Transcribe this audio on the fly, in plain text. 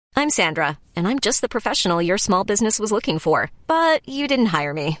I'm Sandra, and I'm just the professional your small business was looking for. But you didn't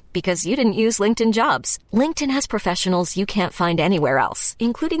hire me because you didn't use LinkedIn Jobs. LinkedIn has professionals you can't find anywhere else,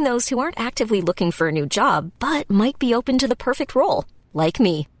 including those who aren't actively looking for a new job, but might be open to the perfect role, like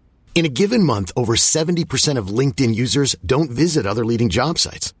me. In a given month, over 70% of LinkedIn users don't visit other leading job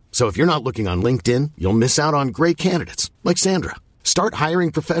sites. So if you're not looking on LinkedIn, you'll miss out on great candidates like Sandra. Start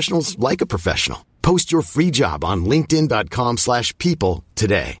hiring professionals like a professional. Post your free job on linkedin.com/people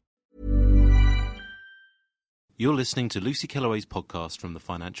today. You're listening to Lucy Kellaway's podcast from the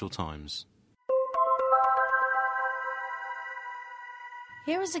Financial Times.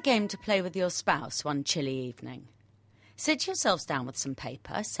 Here is a game to play with your spouse one chilly evening. Sit yourselves down with some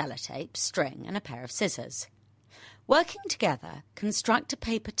paper, sellotape, string and a pair of scissors. Working together, construct a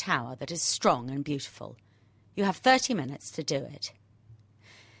paper tower that is strong and beautiful. You have 30 minutes to do it.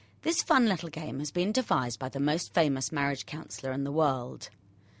 This fun little game has been devised by the most famous marriage counsellor in the world.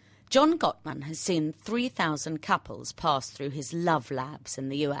 John Gottman has seen 3,000 couples pass through his love labs in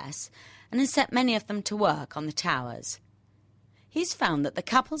the US and has set many of them to work on the towers. He's found that the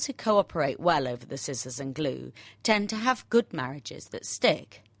couples who cooperate well over the scissors and glue tend to have good marriages that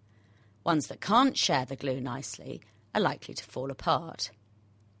stick. Ones that can't share the glue nicely are likely to fall apart.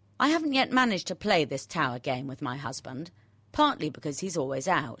 I haven't yet managed to play this tower game with my husband, partly because he's always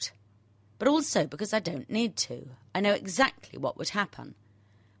out, but also because I don't need to. I know exactly what would happen.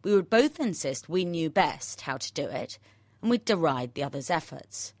 We would both insist we knew best how to do it, and we'd deride the other's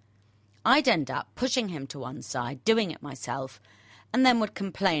efforts. I'd end up pushing him to one side, doing it myself, and then would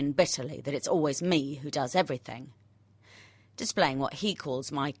complain bitterly that it's always me who does everything, displaying what he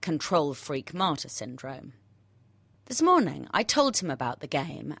calls my control freak martyr syndrome. This morning I told him about the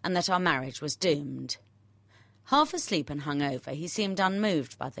game and that our marriage was doomed. Half asleep and hungover, he seemed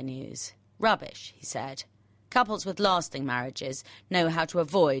unmoved by the news. Rubbish, he said. Couples with lasting marriages know how to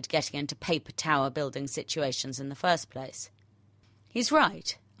avoid getting into paper tower building situations in the first place. He's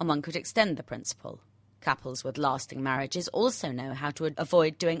right, and one could extend the principle. Couples with lasting marriages also know how to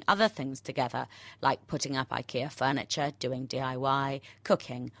avoid doing other things together, like putting up IKEA furniture, doing DIY,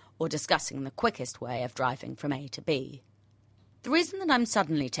 cooking, or discussing the quickest way of driving from A to B. The reason that I'm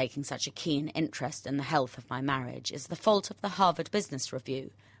suddenly taking such a keen interest in the health of my marriage is the fault of the Harvard Business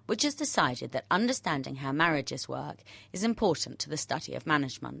Review, which has decided that understanding how marriages work is important to the study of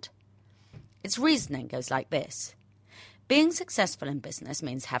management. Its reasoning goes like this. Being successful in business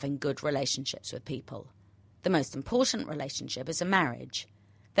means having good relationships with people. The most important relationship is a marriage.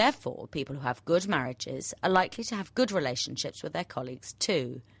 Therefore, people who have good marriages are likely to have good relationships with their colleagues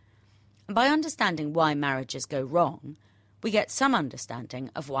too. And by understanding why marriages go wrong, we get some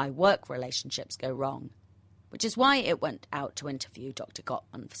understanding of why work relationships go wrong, which is why it went out to interview Dr.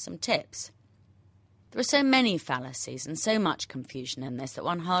 Gottman for some tips. There are so many fallacies and so much confusion in this that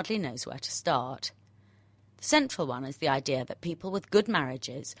one hardly knows where to start. The central one is the idea that people with good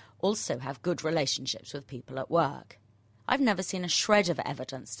marriages also have good relationships with people at work. I've never seen a shred of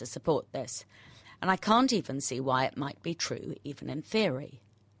evidence to support this, and I can't even see why it might be true even in theory.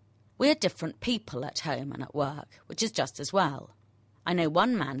 We are different people at home and at work, which is just as well. I know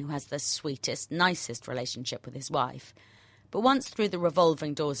one man who has the sweetest, nicest relationship with his wife, but once through the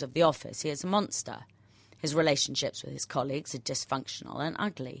revolving doors of the office he is a monster. His relationships with his colleagues are dysfunctional and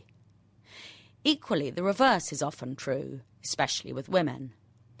ugly. Equally, the reverse is often true, especially with women.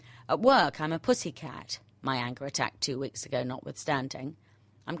 At work, I'm a pussycat, my anger attack 2 weeks ago notwithstanding.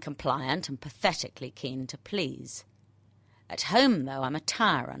 I'm compliant and pathetically keen to please. At home, though, I'm a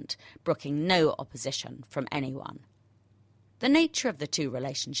tyrant, brooking no opposition from anyone. The nature of the two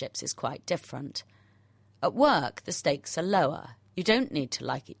relationships is quite different. At work, the stakes are lower. You don't need to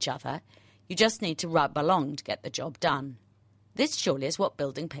like each other. You just need to rub along to get the job done. This surely is what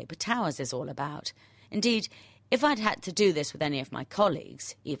building paper towers is all about. Indeed, if I'd had to do this with any of my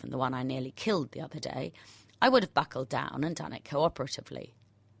colleagues, even the one I nearly killed the other day, I would have buckled down and done it cooperatively.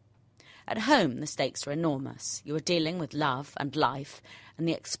 At home, the stakes are enormous. You are dealing with love and life and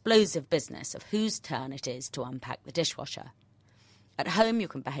the explosive business of whose turn it is to unpack the dishwasher. At home, you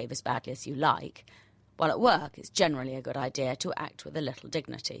can behave as badly as you like, while at work it's generally a good idea to act with a little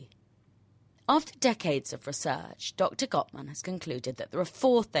dignity. After decades of research, Dr. Gottman has concluded that there are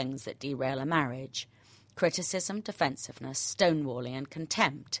 4 things that derail a marriage: criticism, defensiveness, stonewalling and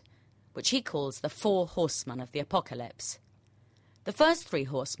contempt, which he calls the 4 horsemen of the apocalypse. The first 3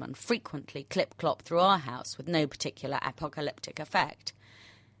 horsemen frequently clip-clop through our house with no particular apocalyptic effect.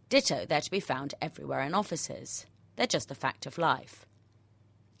 Ditto, they're to be found everywhere in offices. They're just a fact of life.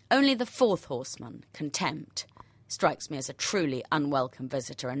 Only the 4th horseman, contempt, strikes me as a truly unwelcome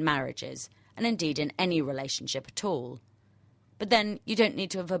visitor in marriages, and indeed in any relationship at all. But then you don't need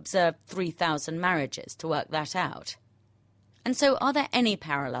to have observed 3,000 marriages to work that out. And so are there any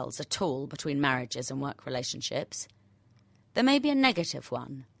parallels at all between marriages and work relationships? There may be a negative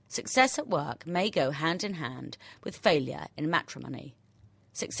one. Success at work may go hand in hand with failure in matrimony.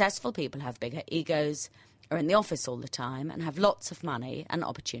 Successful people have bigger egos, are in the office all the time, and have lots of money and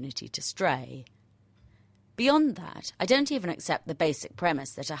opportunity to stray. Beyond that, I don't even accept the basic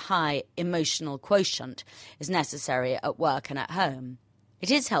premise that a high emotional quotient is necessary at work and at home.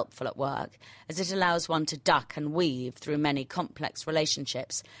 It is helpful at work, as it allows one to duck and weave through many complex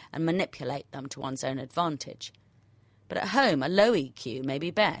relationships and manipulate them to one's own advantage. But at home, a low EQ may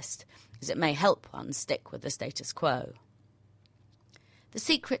be best, as it may help one stick with the status quo. The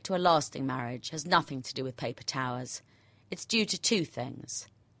secret to a lasting marriage has nothing to do with paper towers. It's due to two things.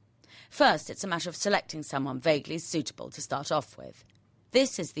 First, it's a matter of selecting someone vaguely suitable to start off with.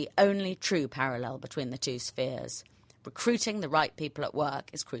 This is the only true parallel between the two spheres. Recruiting the right people at work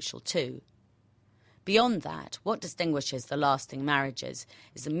is crucial too. Beyond that, what distinguishes the lasting marriages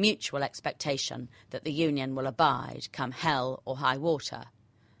is the mutual expectation that the union will abide come hell or high water,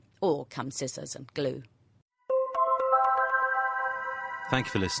 or come scissors and glue. Thank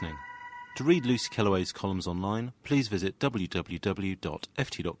you for listening. To read Lucy Kellaway's columns online, please visit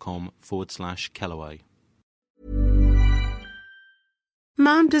www.ft.com/Kellaway.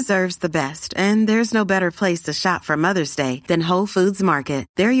 Mom deserves the best, and there's no better place to shop for Mother's Day than Whole Foods Market.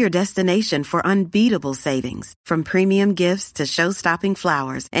 They're your destination for unbeatable savings, from premium gifts to show-stopping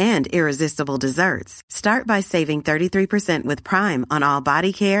flowers and irresistible desserts. Start by saving 33% with Prime on all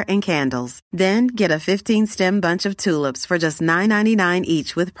body care and candles. Then get a 15-stem bunch of tulips for just $9.99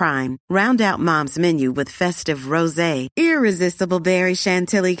 each with Prime. Round out Mom's menu with festive rosé, irresistible berry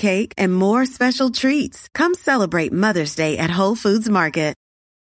chantilly cake, and more special treats. Come celebrate Mother's Day at Whole Foods Market.